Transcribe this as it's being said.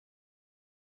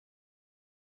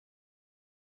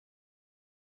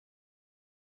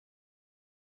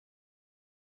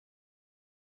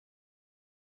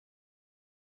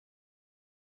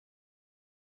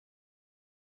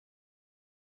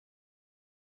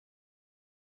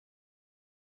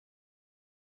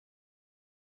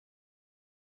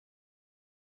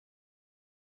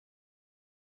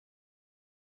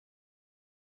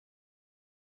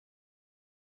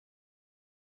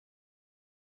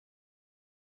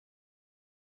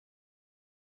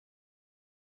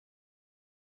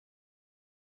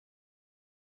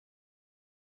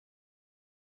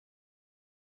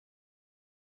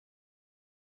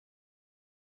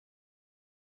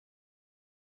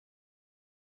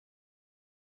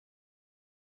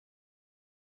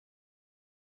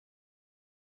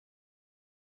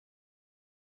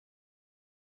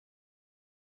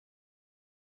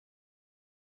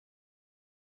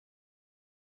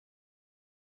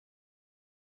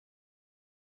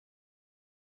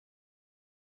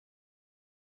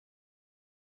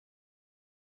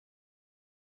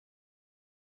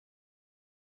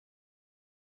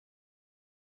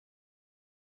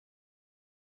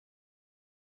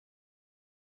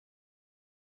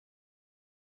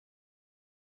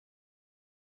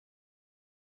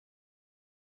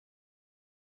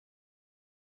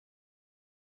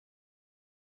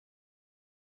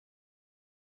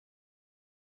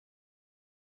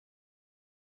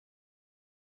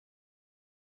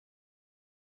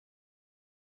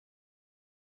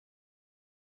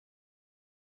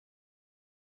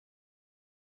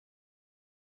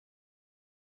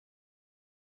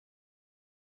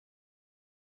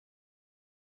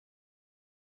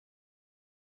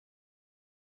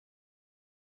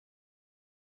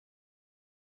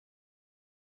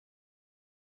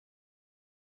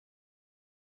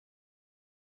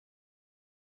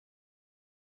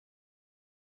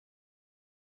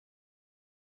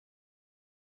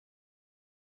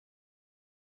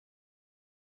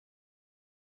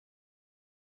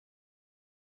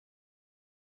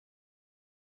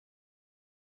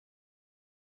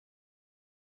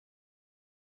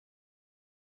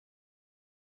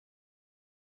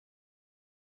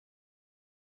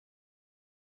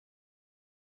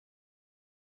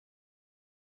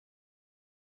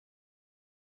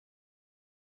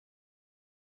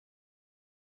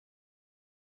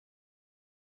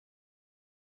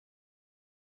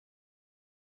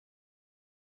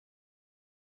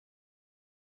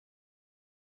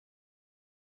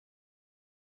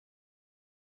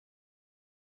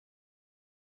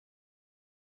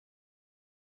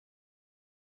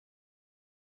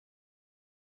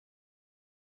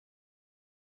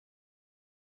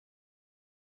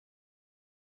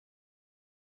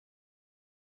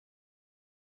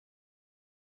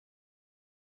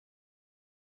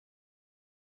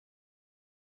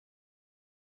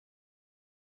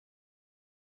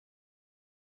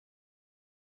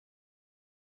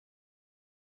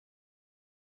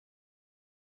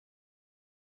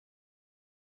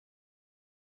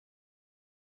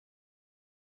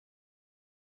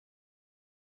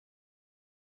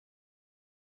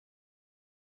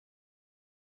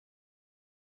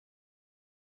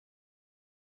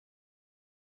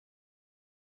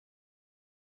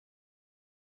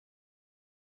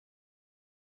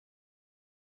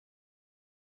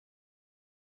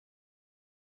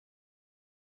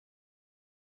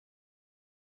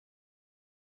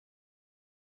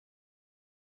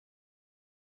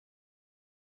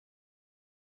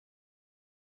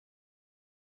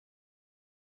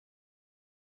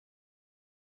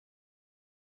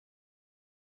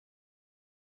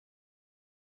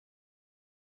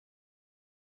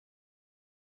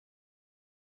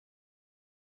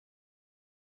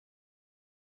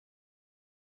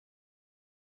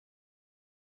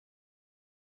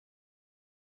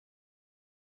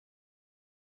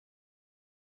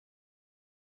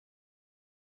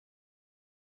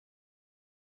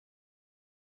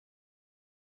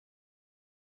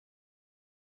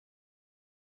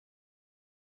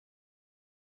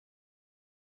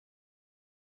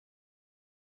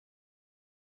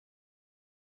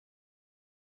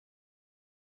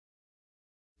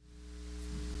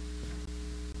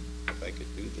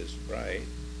could do this right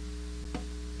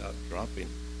without dropping.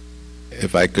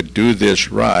 If I could do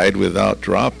this right without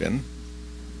dropping.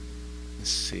 Let's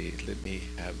see, let me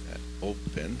have that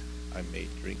open. I may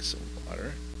drink some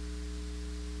water.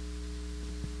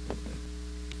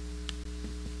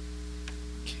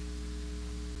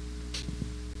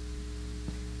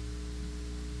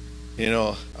 You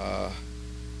know,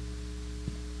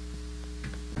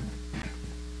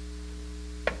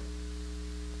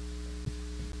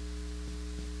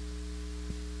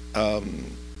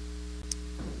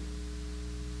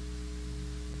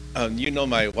 you know,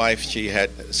 my wife, she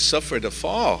had suffered a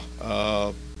fall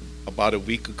about a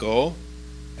week ago,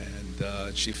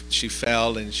 and she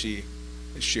fell and she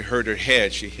hurt her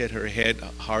head. She hit her head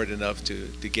hard enough to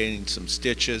gain some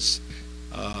stitches.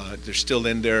 They're still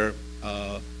in there.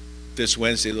 This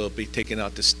Wednesday they'll be taking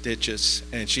out the stitches,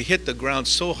 and she hit the ground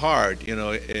so hard, you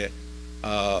know, it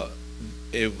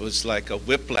was like a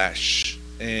whiplash,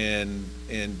 and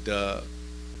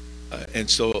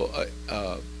so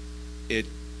it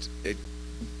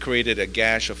created a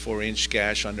gash, a 4-inch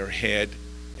gash on her head,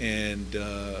 and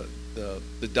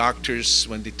the doctors,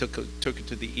 when they took her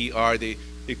to the ER, they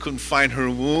couldn't find her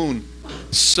wound,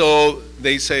 so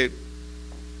they say,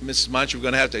 Mrs. Mancha, we're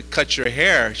going to have to cut your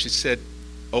hair. She said,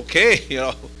 okay,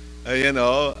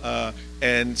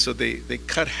 and so they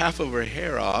cut half of her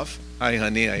hair off. Hi,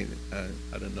 honey. I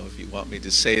don't know if you want me to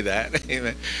say that,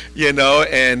 and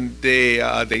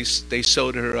they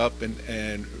sewed her up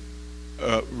and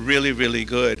really, really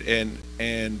good. And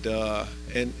the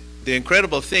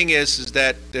incredible thing is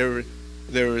that there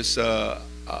is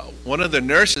one of the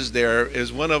nurses there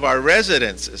is one of our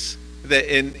residences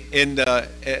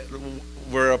that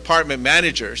we're apartment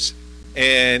managers.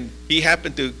 And he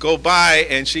happened to go by,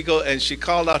 and she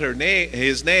called out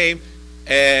his name,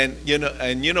 and you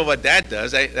know what that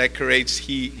does? That creates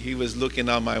he was looking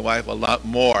on my wife a lot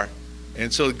more,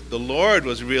 and so the Lord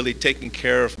was really taking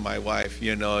care of my wife.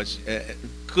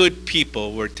 Good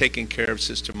people were taking care of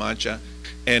Sister Mancha,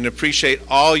 and appreciate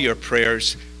all your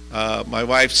prayers. My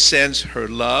wife sends her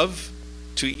love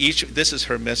to each. This is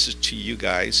her message to you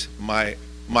guys. My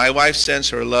wife sends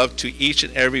her love to each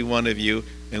and every one of you,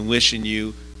 and wishing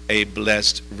you a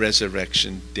blessed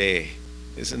resurrection day.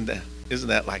 Isn't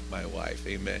that like my wife?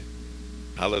 Amen.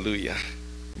 Hallelujah.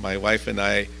 My wife and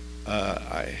I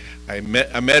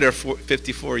met her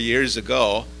 54 years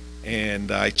ago, and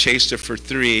I chased her for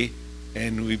 3,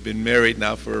 and we've been married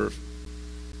now for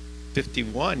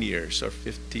 51 years or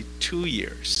 52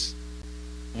 years.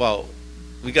 Well,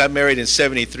 we got married in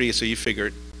 73, so you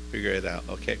figure it out.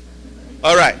 Okay.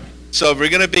 All right. So we're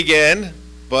going to begin.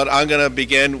 But I'm going to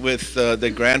begin with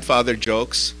the grandfather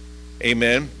jokes,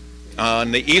 amen,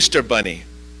 on the Easter Bunny.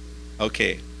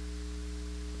 Okay,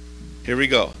 here we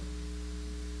go.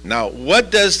 Now,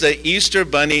 what does the Easter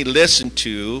Bunny listen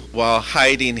to while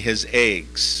hiding his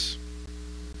eggs?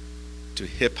 To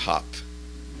hip-hop.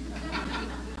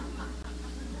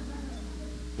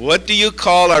 What do you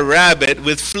call a rabbit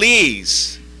with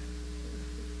fleas?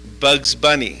 Bugs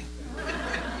Bunny.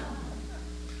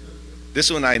 This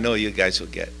one I know you guys will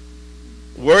get.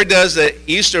 Where does the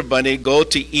Easter Bunny go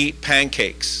to eat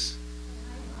pancakes?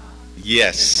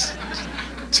 Yes,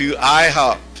 to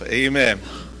IHOP. Amen.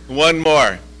 One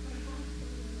more.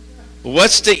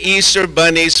 What's the Easter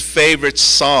Bunny's favorite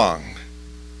song?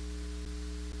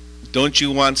 Don't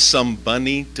you want some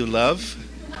bunny to love?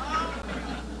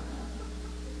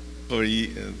 Or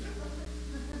you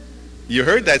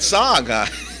heard that song, huh?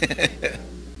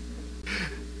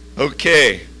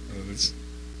 Okay.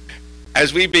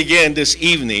 As we begin this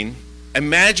evening,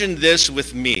 imagine this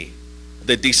with me.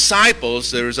 The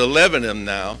disciples, there's 11 of them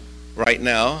now, right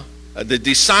now. The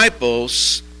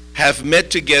disciples have met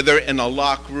together in a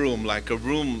locked room, like a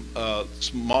room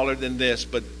smaller than this,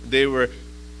 but the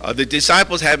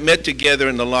disciples have met together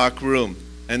in the locked room,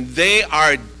 and they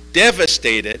are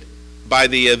devastated by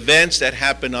the events that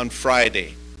happened on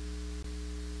Friday.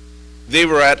 They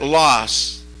were at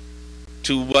loss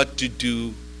to what to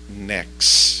do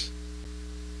next.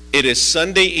 It is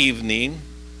Sunday evening,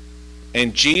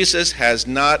 and Jesus has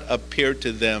not appeared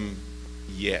to them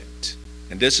yet.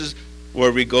 And this is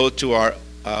where we go to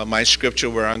my scripture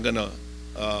where I'm going to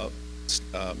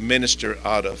minister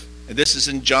out of. And this is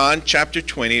in John chapter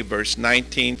 20, verse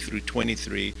 19 through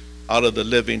 23, out of the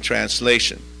Living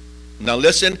Translation. Now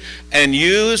listen and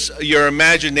use your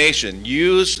imagination.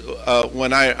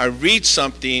 When I read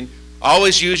something,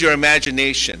 always use your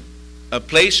imagination.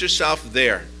 Place yourself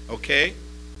there, okay?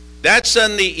 That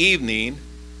Sunday evening,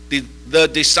 the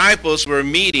disciples were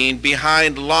meeting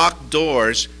behind locked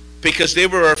doors because they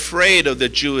were afraid of the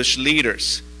Jewish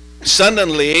leaders.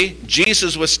 Suddenly,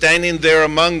 Jesus was standing there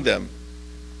among them.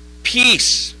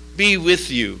 "Peace be with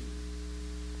you,"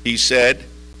 he said.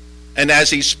 And as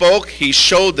he spoke, he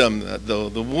showed them the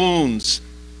wounds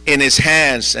in his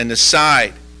hands and his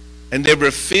side. And they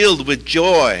were filled with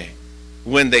joy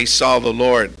when they saw the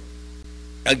Lord.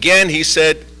 Again he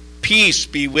said, "Peace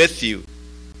be with you.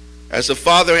 As the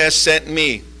Father has sent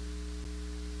me,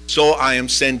 so I am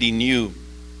sending you."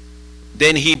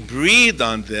 Then he breathed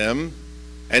on them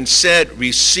and said,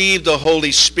 "Receive the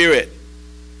Holy Spirit.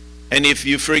 And if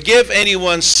you forgive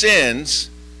anyone's sins,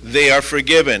 they are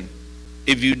forgiven.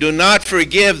 If you do not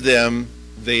forgive them,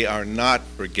 they are not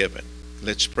forgiven."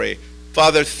 Let's pray.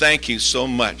 Father, thank you so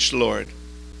much, Lord,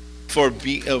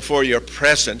 for your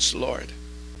presence, Lord.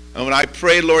 And when I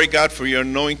pray, Lord God, for your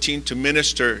anointing to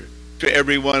minister to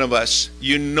every one of us,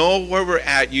 you know where we're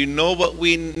at. You know what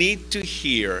we need to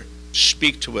hear.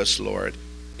 Speak to us, Lord,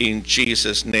 in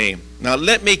Jesus' name. Now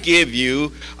let me give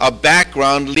you a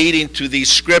background leading to these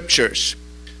scriptures.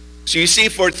 So you see,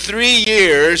 for 3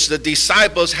 years, the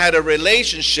disciples had a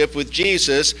relationship with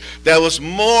Jesus that was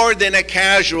more than a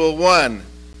casual one.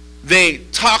 They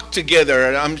talked together,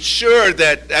 and I'm sure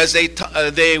that as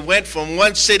they went from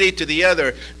one city to the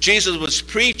other, Jesus was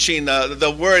preaching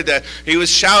the word. That he was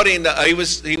shouting. He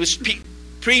was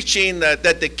preaching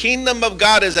that the kingdom of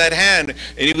God is at hand,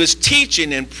 and he was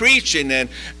teaching and preaching and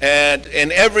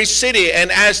in every city.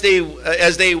 And as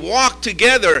they walked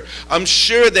together, I'm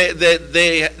sure that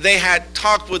they had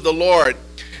talked with the Lord,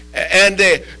 and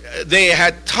they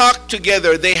had talked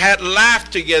together, they had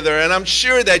laughed together, and I'm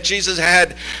sure that Jesus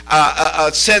had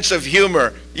a sense of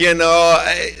humor. You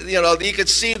could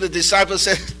see the disciples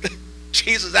say,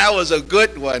 "Jesus, that was a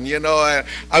good one."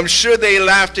 I'm sure they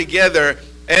laughed together,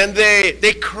 and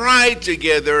they cried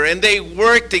together, and they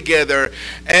worked together,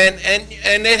 and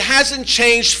it hasn't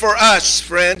changed for us,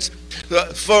 friends.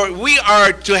 For we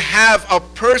are to have a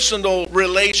personal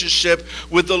relationship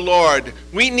with the Lord.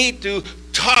 We need to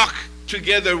talk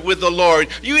together with the Lord.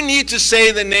 You need to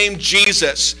say the name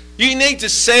Jesus. You need to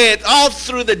say it all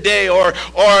through the day, or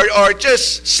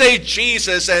just say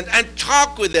Jesus and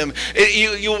talk with him.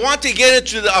 You want to get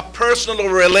into a personal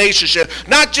relationship,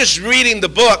 not just reading the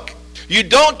book. You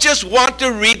don't just want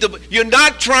to read the book. You're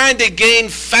not trying to gain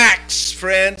facts,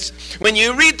 friends. When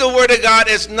you read the Word of God,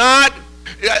 it's not.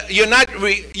 You're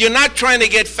not trying to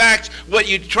get facts. What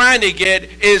you're trying to get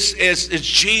is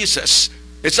Jesus.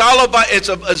 It's all about. It's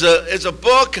a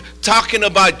book talking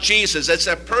about Jesus. It's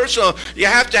a personal. You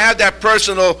have to have that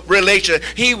personal relation.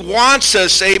 He wants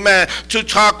us, amen, to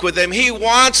talk with him. He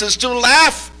wants us to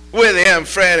laugh with him,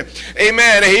 friend.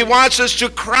 Amen. He wants us to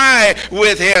cry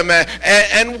with him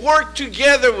and work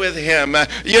together with him.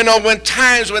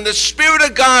 When the Spirit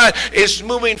of God is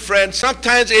moving, friend,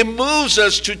 sometimes it moves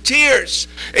us to tears.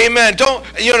 Amen.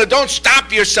 Don't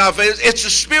stop yourself. It's the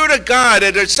Spirit of God.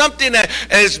 There's something that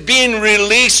is being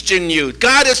released in you.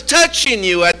 God is touching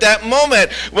you at that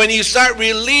moment when you start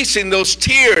releasing those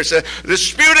tears. The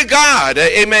Spirit of God,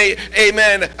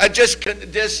 amen, just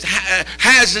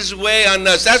has his way on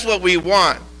us. That's what we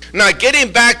want. Now,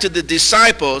 getting back to the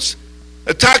disciples,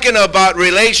 talking about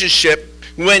relationship,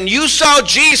 when you saw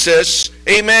Jesus,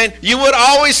 amen, you would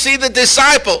always see the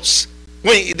disciples.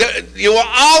 You will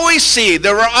always see,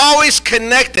 they were always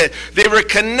connected. They were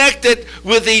connected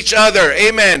with each other,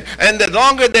 amen. And the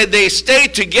longer that they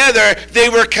stayed together, they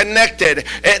were connected.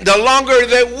 And the longer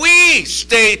that we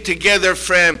stay together,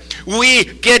 friend, we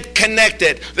get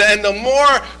connected. And the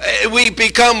more we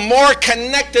become more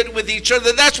connected with each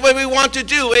other, that's what we want to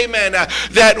do, amen.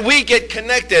 That we get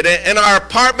connected. In our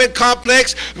apartment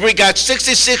complex, we got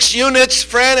 66 units,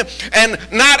 friend, and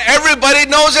not everybody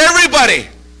knows everybody.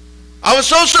 I was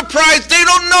so surprised they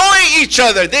don't know each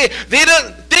other. They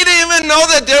didn't even know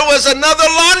that there was another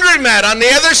laundromat on the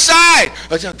other side.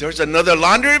 I said, "There's another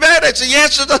laundromat?" I said,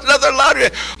 "Yes, there's another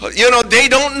laundromat." They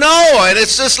don't know, and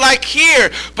it's just like here.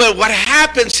 But what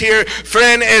happens here,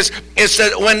 friend, is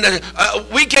that when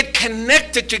we get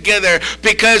connected together,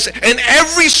 because in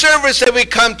every service that we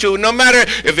come to, no matter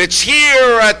if it's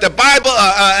here or at the Bible,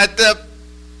 at the,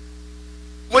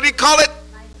 what do you call it?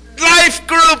 Life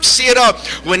groups,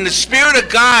 when the Spirit of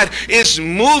God is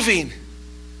moving,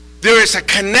 there is a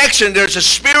connection. There's a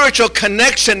spiritual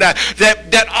connection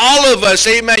that all of us,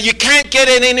 amen, you can't get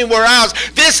it anywhere else.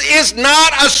 This is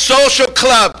not a social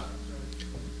club.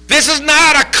 This is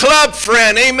not a club,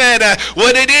 friend, amen.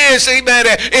 What it is, amen,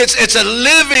 it's a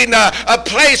living, a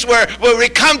place where we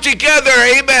come together,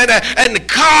 amen, and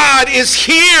God is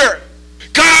here.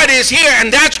 God is here, and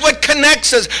that's what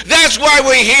connects us. That's why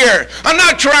we're here. I'm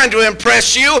not trying to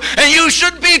impress you, and you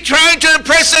shouldn't be trying to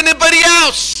impress anybody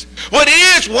else. What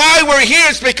is why we're here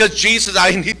is because, Jesus,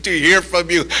 I need to hear from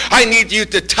you. I need you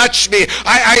to touch me.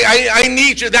 I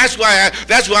need you. That's why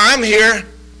I'm here.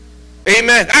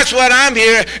 Amen. That's what I'm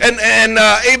here. And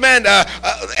amen.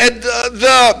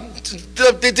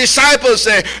 The disciples,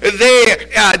 they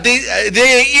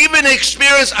even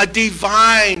experience a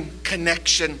divine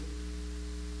connection.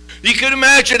 You can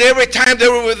imagine every time they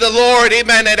were with the Lord,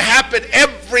 amen, it happened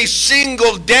every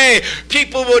single day.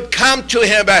 People would come to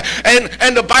him,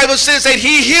 and the Bible says that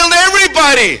he healed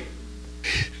everybody.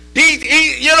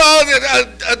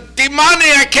 A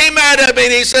demoniac came at him,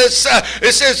 and it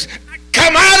says,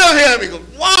 come out of him. He goes,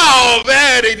 wow,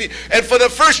 man. And for the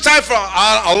first time for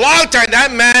a long time,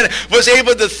 that man was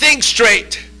able to think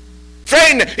straight.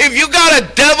 Friend, if you got a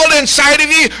devil inside of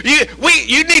you,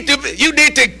 you need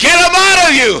to get him out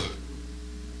of you.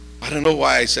 I don't know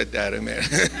why I said that, amen.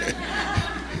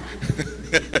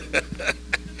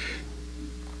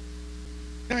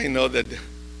 I know that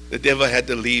the devil had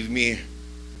to leave me.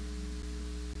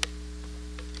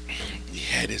 He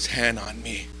had his hand on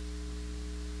me.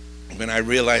 When I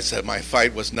realized that my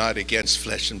fight was not against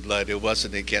flesh and blood, it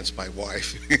wasn't against my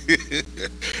wife. It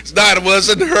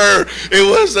wasn't her. It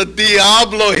was the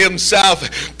Diablo himself.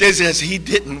 This is, he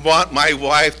didn't want my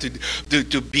wife to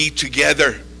be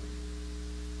together.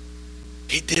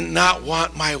 He did not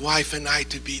want my wife and I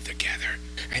to be together.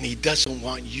 And he doesn't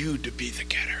want you to be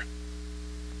together.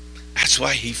 That's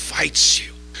why he fights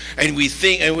you. And we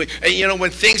think, and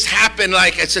when things happen,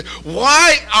 like I said,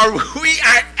 why are we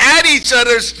at each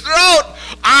other's throat?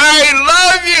 I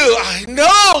love you. I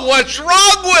know what's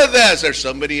wrong with us. There's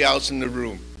somebody else in the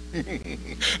room.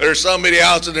 There's somebody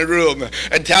else in the room.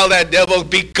 And tell that devil,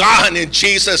 be gone in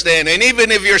Jesus' name. And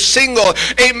even if you're single,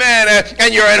 amen,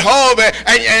 and you're at home,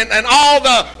 and all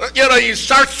the, you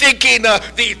start thinking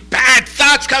the bad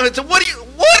thoughts coming. So what?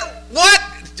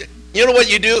 You know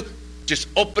what you do? Just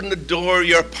open the door of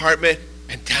your apartment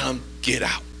and tell him, get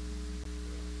out.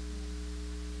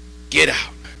 Get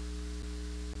out.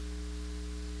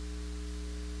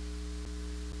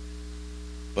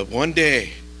 But one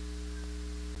day,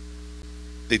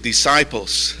 the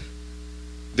disciples,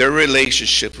 their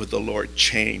relationship with the Lord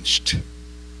changed.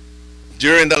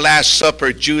 During the Last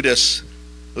Supper, Judas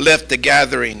left the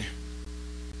gathering,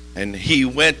 and he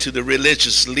went to the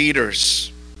religious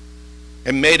leaders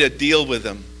and made a deal with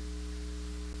them.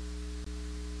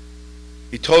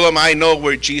 He told them, I know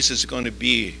where Jesus is going to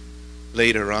be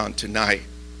later on tonight.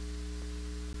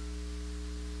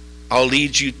 I'll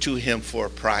lead you to him for a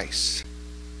price.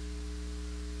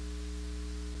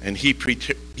 And he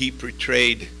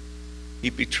betrayed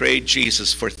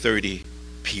Jesus for 30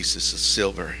 pieces of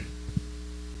silver.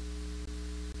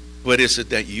 What is it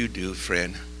that you do,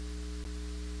 friend?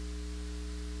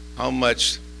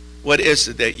 What is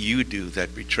it that you do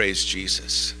that betrays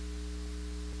Jesus?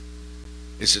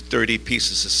 Is it 30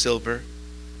 pieces of silver?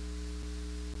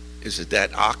 Is it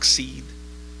that oxide?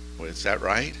 Is that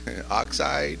right?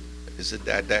 Oxide? Is it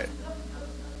that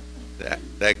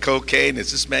cocaine?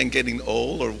 Is this man getting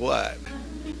old or what?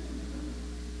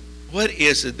 What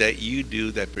is it that you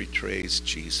do that betrays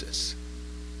Jesus?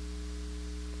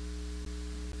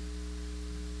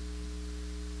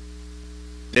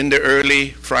 Then the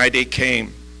early Friday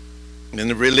came,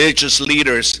 and the religious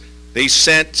leaders, they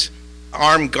sent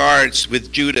armed guards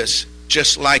with Judas,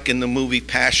 just like in the movie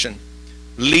Passion,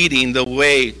 leading the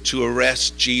way to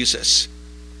arrest Jesus.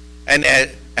 And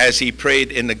as he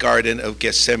prayed in the Garden of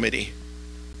Gethsemane,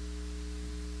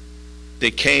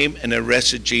 they came and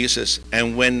arrested Jesus.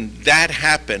 And when that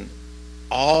happened,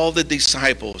 all the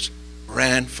disciples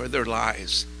ran for their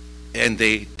lives and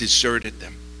they deserted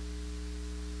them.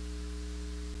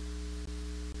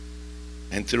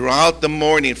 And throughout the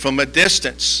morning, from a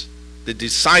distance, the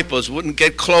disciples wouldn't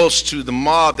get close to the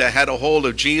mob that had a hold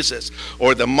of Jesus,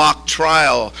 or the mock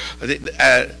trial.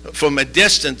 From a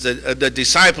distance, the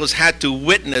disciples had to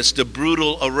witness the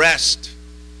brutal arrest,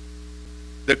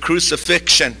 the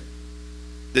crucifixion,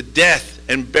 the death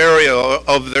and burial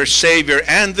of their Savior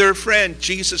and their friend,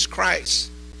 Jesus Christ.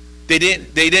 They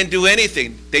didn't do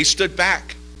anything. They stood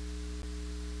back.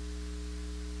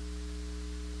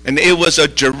 And it was a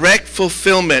direct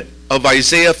fulfillment of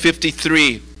Isaiah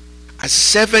 53. A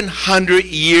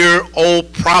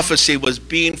 700-year-old prophecy was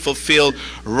being fulfilled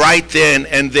right then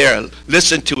and there.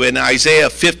 Listen to it in Isaiah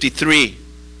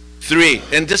 53:3.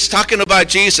 And this talking about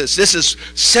Jesus. This is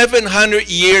 700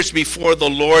 years before the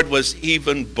Lord was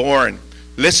even born.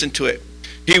 Listen to it.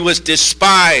 He was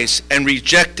despised and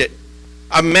rejected,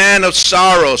 a man of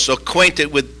sorrows,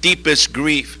 acquainted with deepest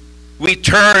grief. we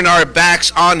turned our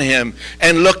backs on him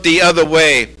and looked the other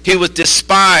way. He was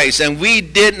despised, and we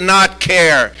did not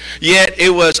care. Yet it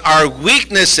was our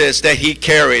weaknesses that he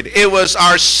carried. It was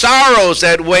our sorrows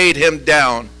that weighed him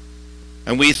down.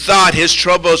 And we thought his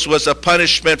troubles was a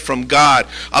punishment from God,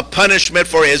 a punishment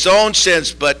for his own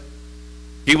sins, but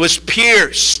he was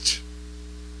pierced.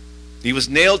 He was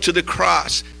nailed to the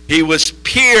cross. He was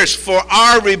pierced for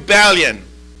our rebellion,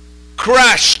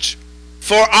 crushed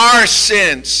for our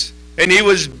sins. And he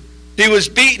was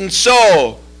beaten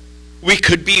so we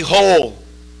could be whole.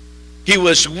 He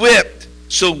was whipped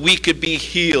so we could be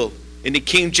healed. In the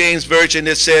King James Version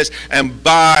it says, and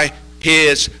by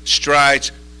his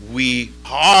stripes we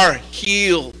are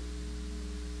healed.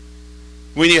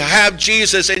 When you have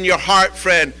Jesus in your heart,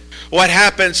 friend, what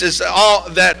happens is all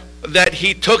that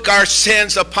he took our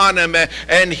sins upon him,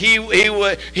 and he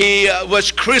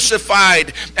was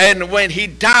crucified, and when he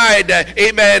died,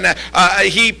 amen,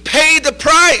 he paid the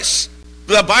price.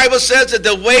 The Bible says that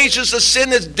the wages of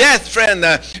sin is death, friend.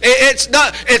 It's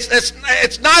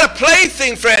not a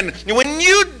plaything, friend.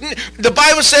 The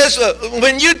Bible says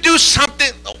when you do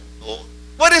something,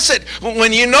 what is it?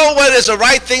 When you know what is the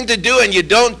right thing to do and you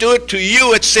don't do it, to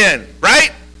you it's sin,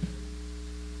 right?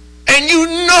 And you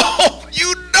know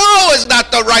it's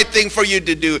not the right thing for you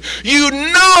to do. You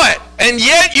know it, and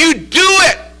yet you do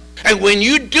it. And when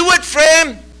you do it,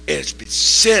 friend, it's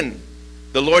sin.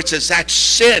 The Lord says that's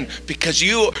sin, because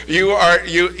you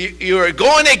are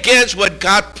going against what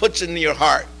God puts in your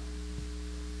heart.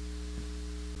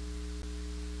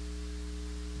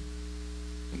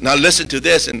 Now listen to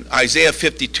this in Isaiah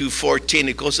 52:14.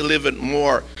 It goes a little bit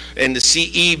more in the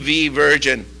CEV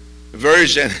version.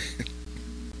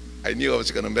 I knew I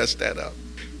was going to mess that up.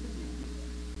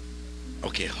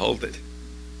 Okay, hold it.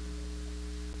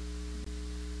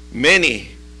 Many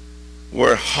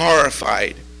were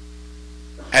horrified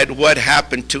at what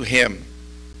happened to him.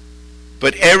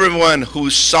 But everyone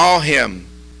who saw him,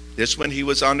 this when he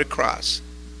was on the cross,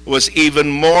 was even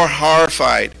more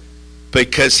horrified,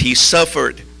 because he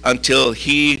suffered until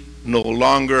he no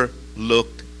longer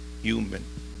looked human.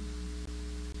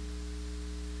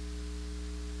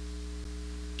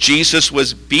 Jesus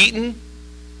was beaten,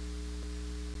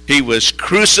 he was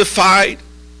crucified,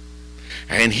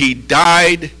 and he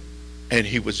died, and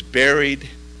he was buried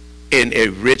in a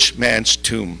rich man's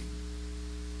tomb.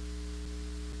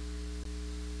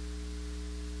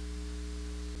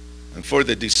 And for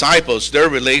the disciples, their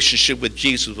relationship with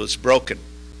Jesus was broken.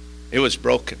 It was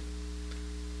broken.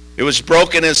 It was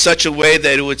broken in such a way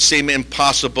that it would seem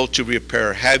impossible to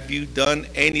repair. Have you done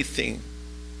anything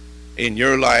in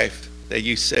your life that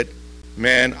you said,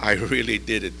 man, I really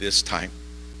did it this time?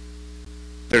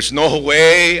 There's no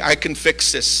way I can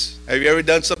fix this. Have you ever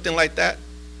done something like that?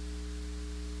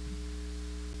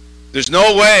 There's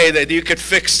no way that you could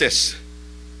fix this.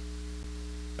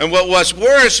 And what was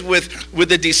worse with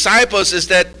the disciples is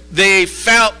that they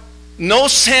felt no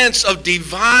sense of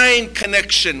divine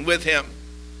connection with him.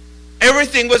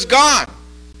 Everything was gone.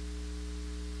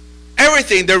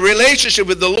 Everything, the relationship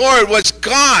with the Lord was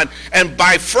gone. And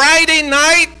by Friday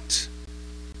night,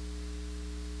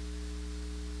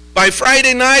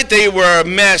 they were a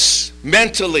mess,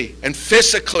 mentally and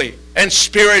physically and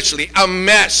spiritually, a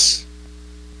mess.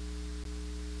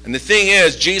 And the thing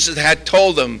is, Jesus had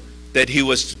told them that he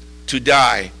was to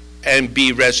die and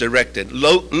be resurrected.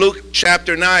 Luke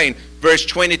chapter 9, verse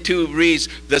 22 reads,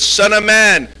 the Son of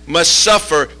Man must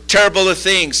suffer terrible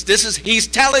things. He's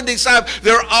telling the disciples,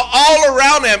 they're all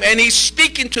around him, and he's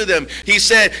speaking to them. He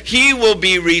said, he will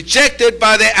be rejected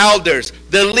by the elders,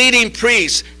 the leading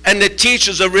priests, and the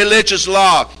teachers of religious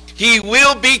law. He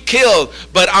will be killed,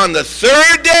 but on the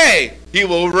third day, he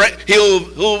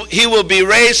will be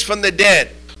raised from the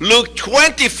dead. Luke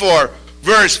 24,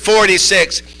 verse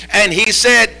 46. And he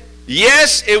said,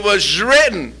 yes, it was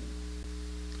written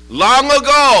long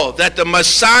ago that the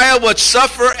Messiah would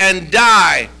suffer and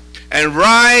die and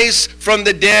rise from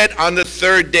the dead on the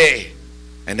third day.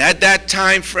 And at that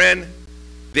time, friend,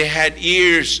 they had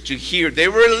ears to hear. They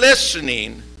were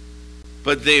listening,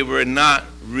 but they were not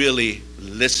really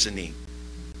listening.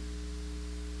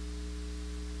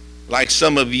 Like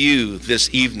some of you this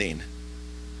evening,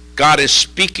 God is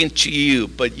speaking to you,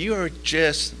 but you are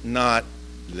just not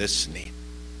listening.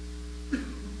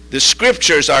 The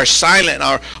scriptures are silent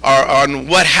on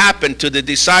what happened to the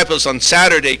disciples on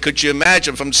Saturday. Could you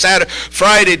imagine from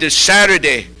Friday to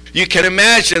Saturday? You can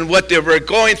imagine what they were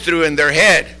going through in their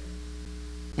head.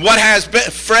 What has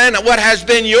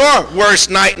been your worst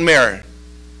nightmare?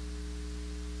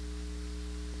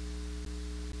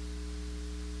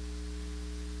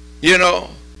 You know,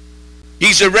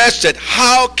 He's arrested.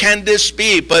 How can this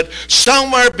be? But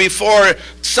somewhere before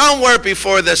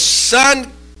the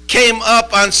sun came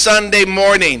up on Sunday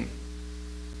morning,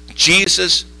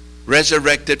 Jesus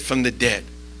resurrected from the dead.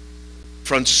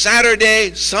 From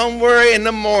Saturday, somewhere in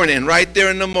the morning, right there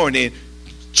in the morning,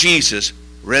 Jesus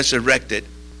resurrected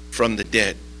from the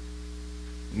dead.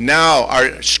 Now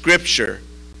our scripture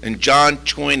in John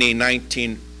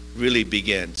 20:19 really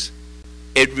begins.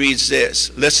 It reads this.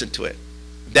 Listen to it.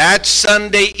 That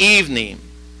Sunday evening,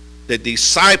 the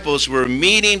disciples were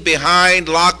meeting behind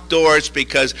locked doors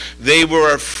because they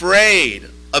were afraid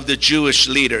of the Jewish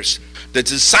leaders. The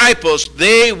disciples,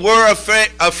 they were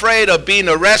afraid of being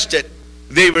arrested.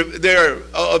 They're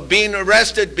being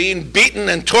arrested, being beaten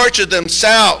and tortured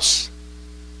themselves.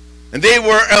 And they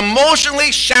were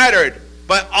emotionally shattered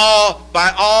by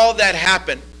all that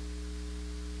happened.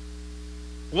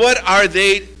 What are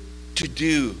they to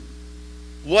do?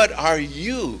 What are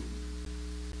you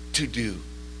to do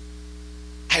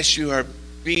as you are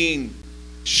being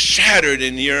shattered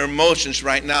in your emotions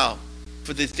right now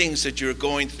for the things that you're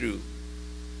going through?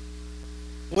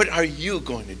 What are you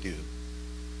going to do?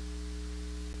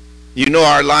 You know,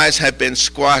 our lives have been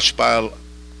squashed by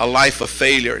a life of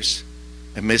failures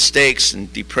and mistakes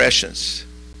and depressions.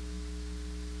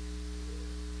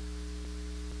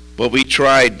 What we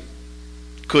tried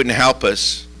couldn't help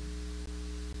us.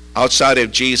 Outside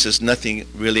of Jesus, nothing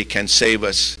really can save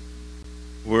us.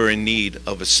 We're in need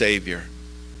of a Savior.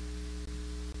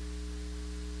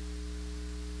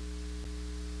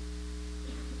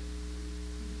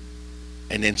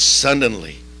 And then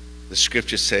suddenly, the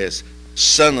scripture says,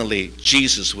 suddenly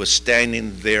Jesus was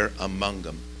standing there among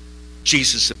them.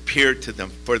 Jesus appeared to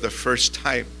them for the first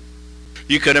time.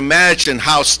 You can imagine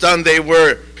how stunned they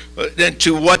were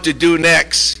to what to do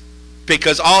next,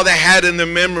 because all they had in the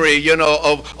memory,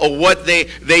 of what they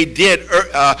did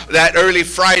that early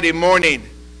Friday morning.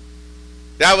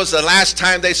 That was the last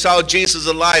time they saw Jesus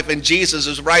alive, and Jesus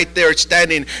is right there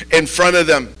standing in front of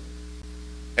them.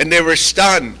 And they were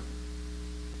stunned.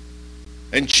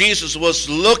 And Jesus was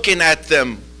looking at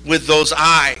them with those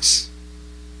eyes.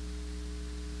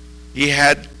 He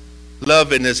had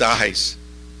love in his eyes.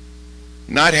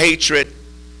 Not hatred,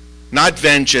 not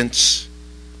vengeance.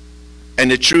 And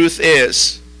the truth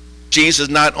is, Jesus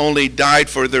not only died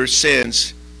for their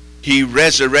sins, he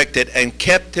resurrected and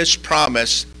kept his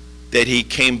promise that he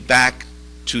came back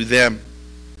to them.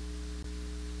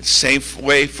 The same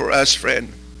way for us,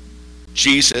 friend.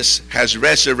 Jesus has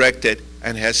resurrected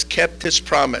and has kept his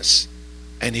promise,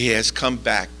 and he has come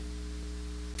back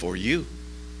for you.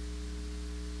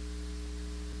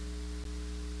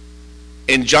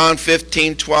 In John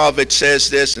 15:12, it says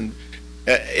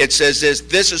this,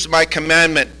 this is my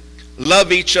commandment,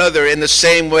 love each other in the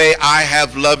same way I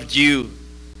have loved you.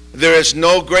 There is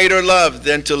no greater love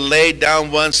than to lay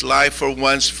down one's life for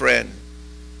one's friend.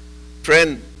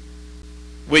 Friend,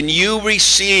 when you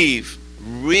receive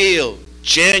real,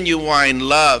 genuine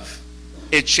love,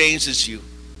 it changes you.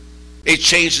 It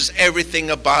changes everything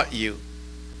about you.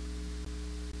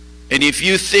 And if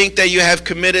you think that you have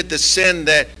committed the sin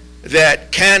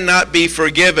that cannot be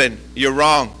forgiven, you're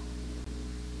wrong.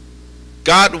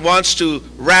 God wants to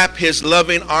wrap his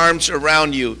loving arms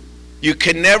around you. You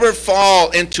can never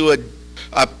fall into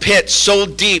a pit so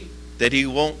deep that he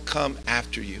won't come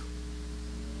after you.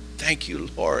 Thank you,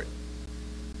 Lord.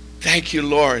 Thank you,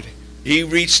 Lord. He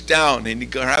reached down and he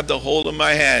grabbed a hold of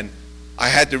my hand. I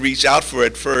had to reach out for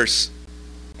it first.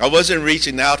 I wasn't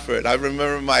reaching out for it. I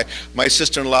remember my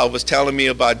sister-in-law was telling me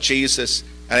about Jesus,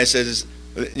 and I said,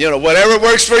 whatever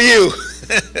works for you.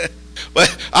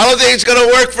 But I don't think it's going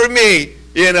to work for me,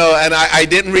 and I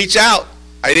didn't reach out.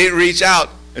 I didn't reach out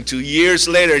until years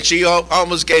later. She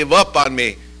almost gave up on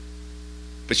me.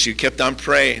 But she kept on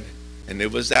praying, and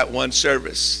it was that one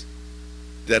service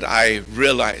that I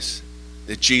realized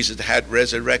that Jesus had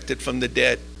resurrected from the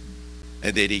dead,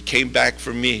 and that he came back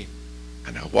for me.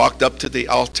 And I walked up to the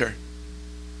altar,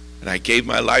 and I gave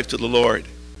my life to the Lord,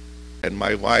 and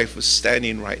my wife was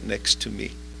standing right next to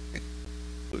me.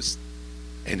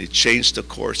 And it changed the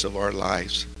course of our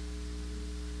lives.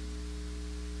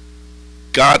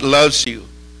 God loves you,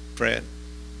 friend.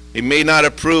 He may not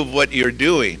approve what you're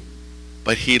doing,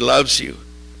 but he loves you.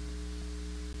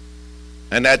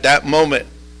 And at that moment,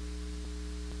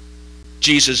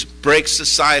 Jesus breaks the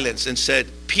silence and said,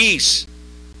 "Peace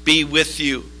be with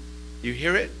you." You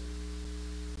hear it?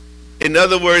 In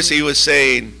other words, he was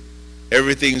saying,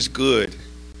 everything's good.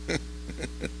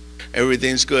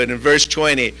 Everything's good. In verse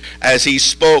 20, as he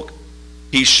spoke,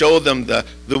 he showed them the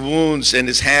wounds in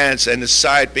his hands and his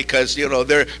side, because they're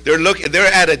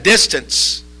at a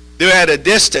distance. They're at a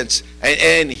distance,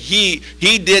 and he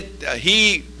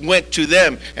went to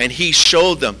them and he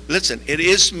showed them. Listen, it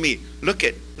is me. Look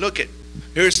at.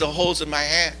 Here's the holes in my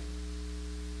hand.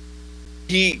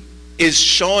 He is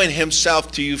showing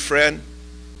himself to you, friend.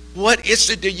 What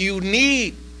is it that you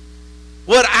need?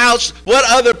 What else? What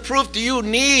other proof do you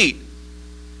need?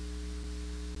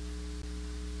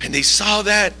 And they saw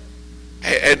that,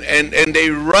 and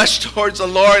they rushed towards the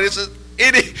Lord.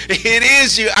 It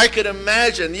is you. I could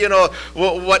imagine,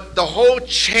 what the whole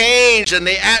change in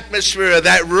the atmosphere of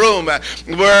that room,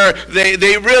 where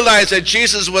they realized that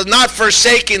Jesus was not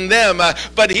forsaking them,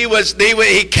 but he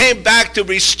came back to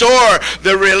restore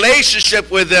the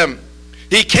relationship with them.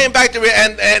 He came back to,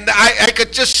 and I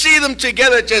could just see them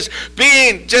together, just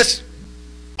being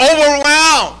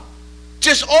overwhelmed,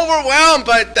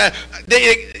 but that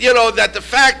the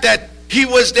fact that he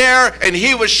was there and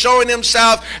he was showing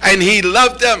himself and he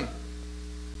loved them.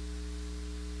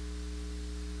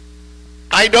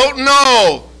 I don't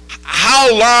know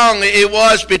how long it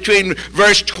was between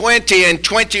verse 20 and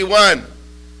 21,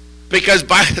 because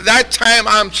by that time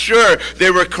I'm sure they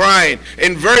were crying.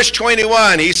 In verse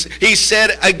 21, he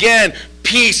said again,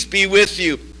 "Peace be with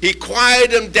you." He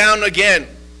quieted them down again,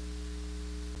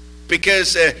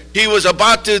 because he was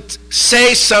about to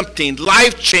say something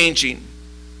life-changing.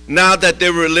 Now that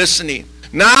they were listening.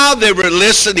 Now they were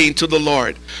listening to the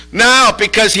Lord. Now,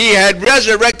 because he had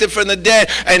resurrected from the dead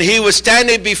and he was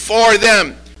standing before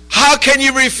them. How can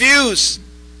you refuse?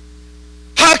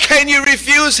 How can you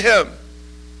refuse him?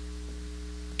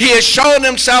 He has shown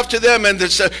himself to them, and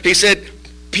he said,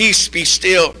 "Peace, be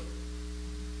still,"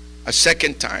 a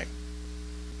second time.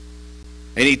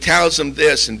 And he tells them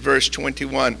this in verse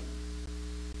 21.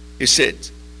 He said,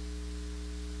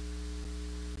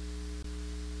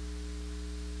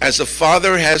 "As the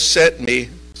Father has sent me,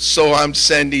 so I'm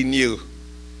sending you."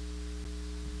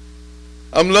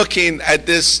 I'm looking at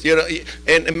this,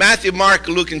 and Matthew, Mark,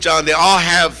 Luke, and John, they all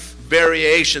have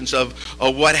variations of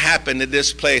what happened in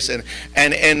this place. And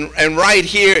right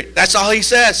here, that's all he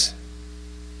says.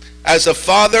 As the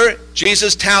Father,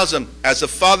 Jesus tells them, "As the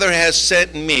Father has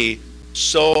sent me,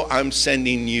 so I'm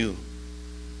sending you."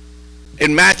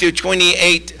 In Matthew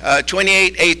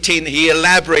 28:18, he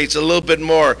elaborates a little bit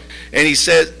more. And he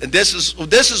says, this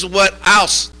is what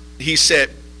else he said.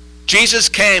 Jesus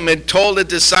came and told the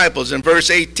disciples in verse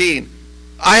 18,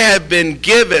 "I have been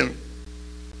given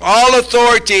all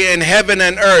authority in heaven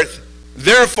and earth.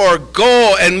 Therefore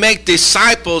go and make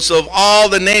disciples of all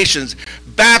the nations,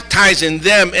 baptizing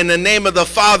them in the name of the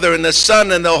Father and the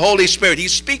Son and the Holy Spirit."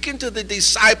 He's speaking to the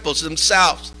disciples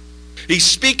themselves. He's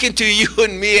speaking to you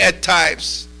and me at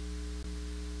times.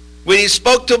 When he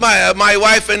spoke to my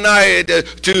wife and I to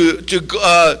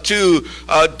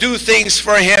do things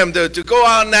for him, to go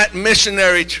on that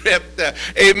missionary trip,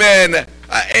 amen.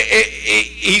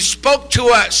 He spoke to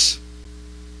us.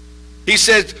 He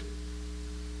said,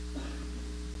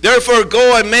 "Therefore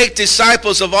go and make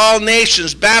disciples of all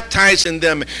nations, baptizing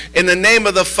them in the name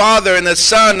of the Father and the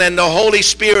Son and the Holy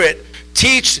Spirit.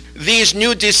 Teach these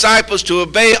new disciples to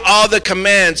obey all the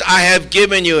commands I have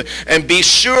given you, and be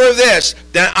sure of this,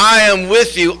 that I am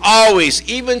with you always,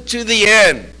 even to the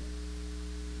end."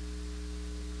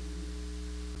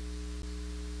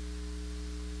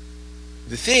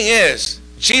 The thing is,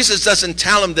 Jesus doesn't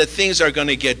tell them that things are going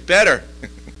to get better,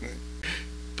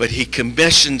 but he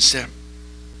commissions them.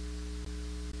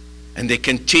 And they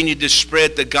continue to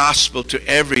spread the gospel to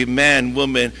every man,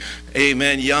 woman,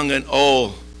 amen, young and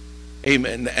old.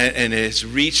 Amen. And it's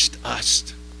reached us.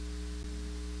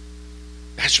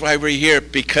 That's why we're here,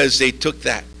 because they took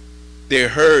that. They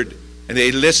heard and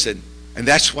they listened. And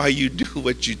that's why you do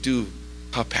what you do,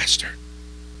 Pastor.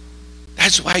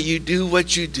 That's why you do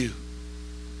what you do.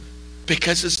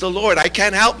 Because it's the Lord. I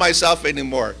can't help myself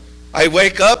anymore. I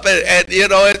wake up and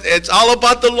it's all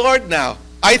about the Lord now.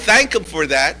 I thank him for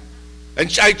that.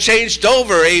 And I changed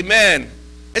over. Amen.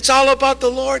 It's all about the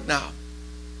Lord now.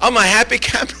 I'm a happy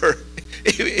camper.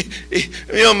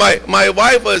 My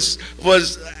wife was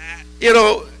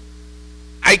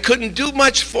I couldn't do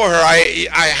much for her.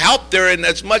 I helped her in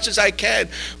as much as I can.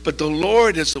 But the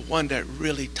Lord is the one that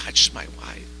really touched my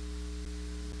wife.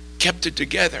 Kept it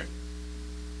together.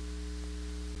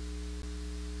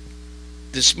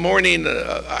 This morning,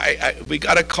 we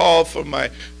got a call from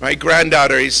my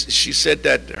granddaughter. She said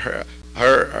that her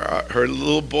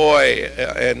little boy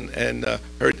and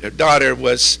her daughter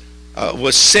was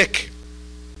sick.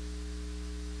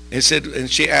 And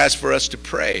she asked for us to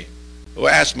pray. Well,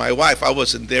 I asked my wife. I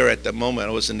wasn't there at the moment.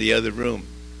 I was in the other room.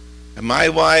 And my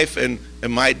wife and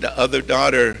my other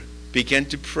daughter began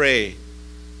to pray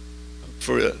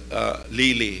for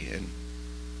Lily.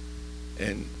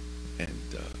 and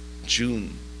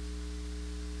June,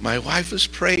 my wife was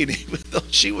praying. Even though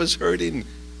she was hurting,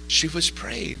 she was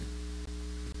praying.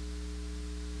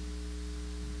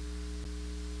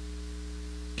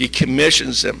 He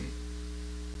commissions them.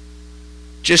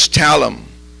 Just tell them.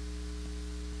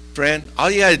 Friend, all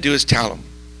you got to do is tell them.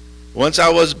 Once I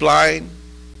was blind,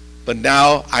 but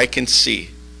now I can see.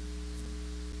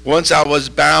 Once I was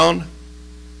bound,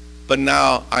 but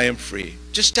now I am free.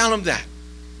 Just tell them that.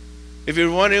 If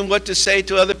you're wondering what to say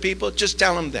to other people, just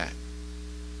tell them that.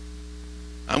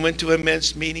 I went to a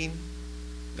men's meeting.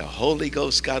 The Holy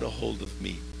Ghost got a hold of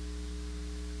me.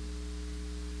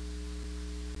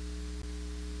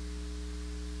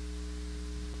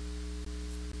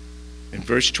 In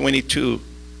verse 22,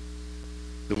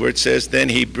 the word says, then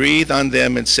he breathed on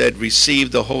them and said,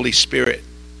 receive the Holy Spirit.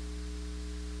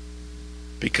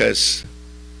 Because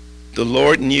the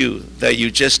Lord knew that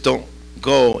you just don't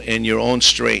go in your own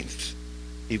strength.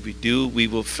 If we do, we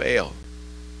will fail.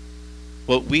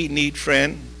 What we need,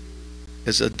 friend,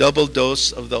 is a double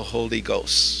dose of the Holy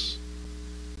Ghost.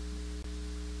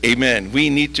 Amen. We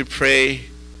need to pray,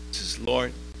 says,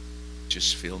 Lord,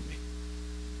 just fill me.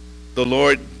 The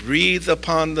Lord breathed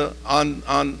upon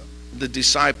on the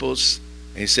disciples,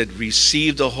 and he said,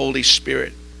 receive the Holy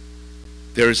Spirit.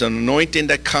 There is an anointing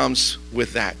that comes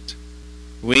with that.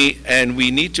 We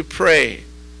need to pray.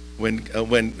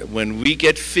 When we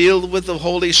get filled with the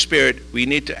Holy Spirit, we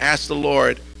need to ask the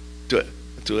Lord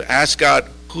to ask God,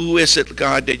 who is it,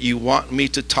 God, that you want me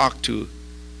to talk to?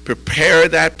 Prepare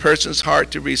that person's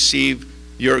heart to receive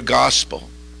your gospel.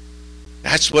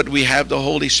 That's what we have the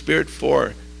Holy Spirit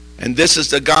for. And this is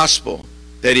the gospel,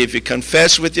 that if you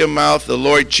confess with your mouth the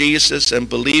Lord Jesus and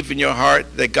believe in your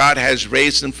heart that God has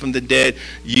raised him from the dead,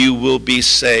 you will be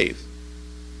saved.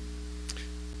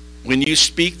 When you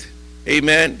speak,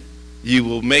 amen, you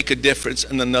will make a difference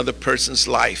in another person's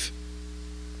life.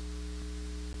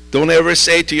 Don't ever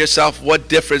say to yourself, what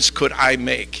difference could I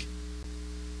make?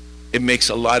 It makes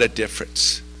a lot of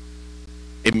difference.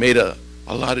 It made a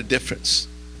lot of difference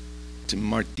to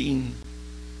Martin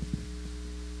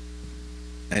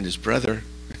and his brother.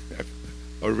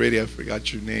 Already I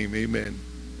forgot your name. Amen.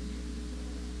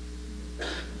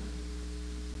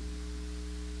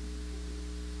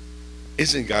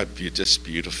 Isn't God just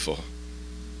beautiful?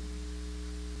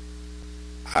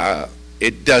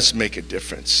 It does make a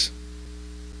difference.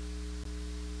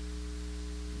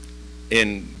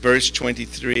 In verse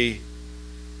 23,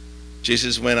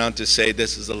 Jesus went on to say,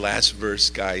 this is the last verse,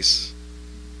 guys.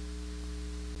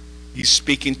 He's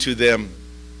speaking to them.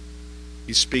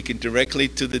 He's speaking directly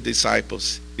to the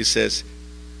disciples. He says,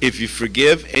 if you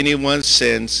forgive anyone's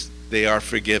sins, they are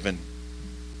forgiven.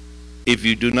 If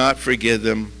you do not forgive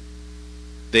them,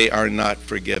 they are not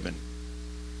forgiven.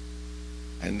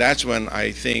 And that's when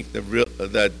I think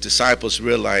the disciples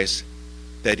realized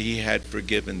that he had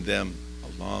forgiven them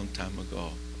a long time ago.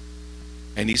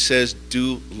 And he says,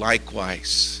 do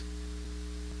likewise.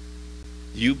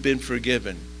 You've been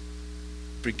forgiven.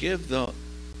 Forgive the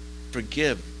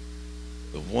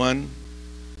one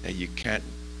that you can't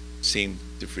seem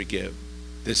to forgive.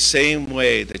 The same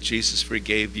way that Jesus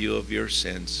forgave you of your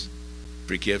sins,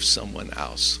 forgive someone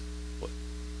else.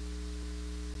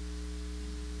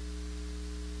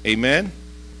 Amen?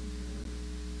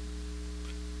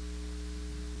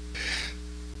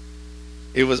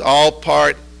 It was all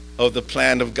part of the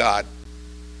plan of God.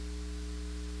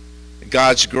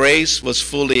 God's grace was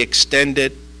fully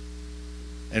extended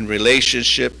and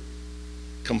relationship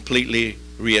completely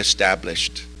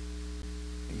reestablished.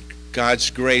 God's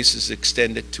grace is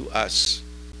extended to us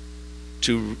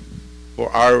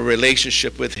for our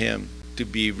relationship with him to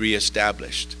be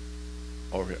reestablished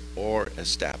or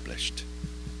established.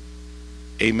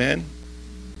 Amen?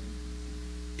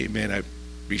 Amen. I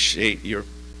appreciate your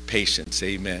patience.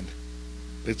 Amen.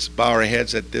 Let's bow our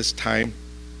heads at this time.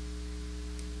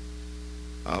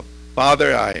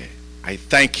 Father, I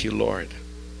thank you, Lord.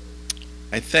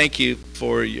 I thank you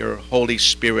for your Holy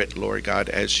Spirit, Lord God,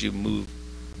 as you move,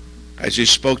 as you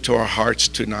spoke to our hearts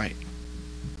tonight.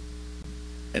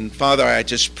 And Father, I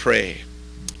just pray.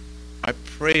 I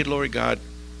pray, Lord God,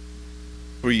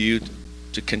 for you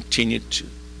to continue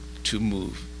to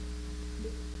move.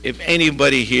 If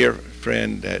anybody here,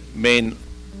 friend, that may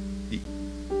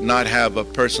not have a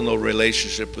personal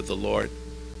relationship with the Lord,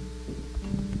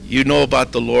 you know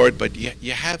about the Lord, but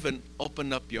you haven't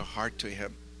opened up your heart to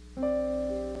him.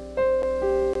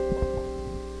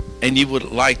 And you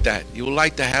would like that. You would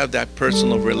like to have that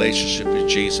personal relationship with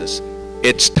Jesus.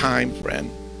 It's time,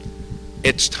 friend.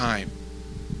 It's time.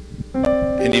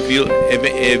 And if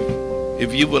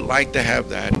you would like to have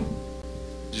that,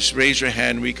 Just raise your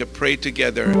hand. We could pray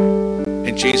together,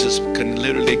 and Jesus can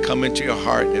literally come into your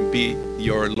heart and be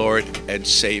your Lord and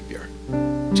Savior.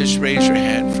 Just raise your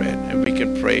hand, friend, and we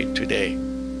can pray today.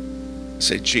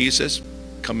 Say, Jesus,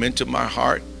 come into my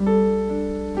heart.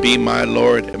 Be my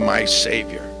Lord and my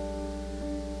Savior.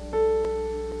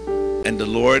 And the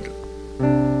Lord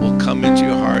will come into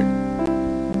your heart,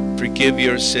 forgive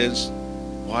your sins,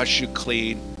 wash you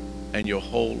clean, and your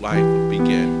whole life will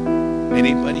begin.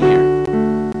 Anybody here?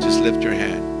 Just lift your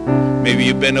hand. Maybe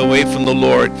you've been away from the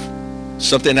Lord.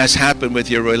 Something has happened with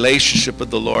your relationship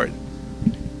with the Lord.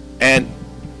 And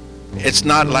it's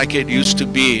not like it used to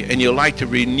be. And you'd like to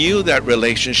renew that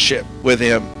relationship with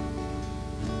Him.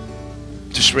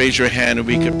 Just raise your hand and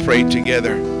we can pray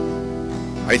together.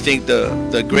 I think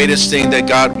the greatest thing that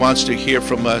God wants to hear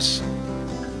from us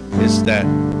is that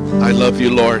I love you,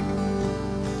 Lord,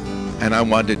 and I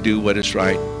want to do what is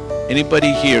right.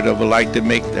 Anybody here that would like to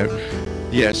make that?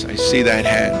 Yes, I see that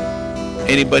hand.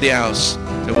 Anybody else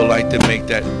that would like to make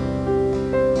that?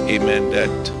 Amen.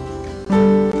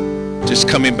 That just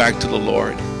coming back to the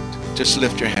Lord. Just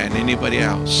lift your hand. Anybody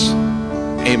else?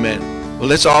 Amen. Well,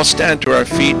 let's all stand to our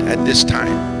feet at this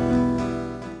time.